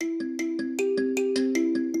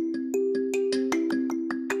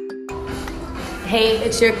Hey,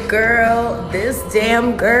 it's your girl, this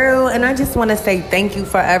damn girl, and I just want to say thank you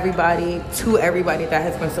to everybody that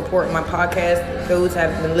has been supporting my podcast, those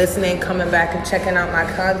that have been listening, coming back and checking out my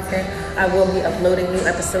content. I will be uploading new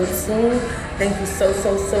episodes soon. Thank you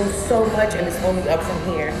so much, and it's only up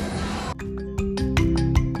from here.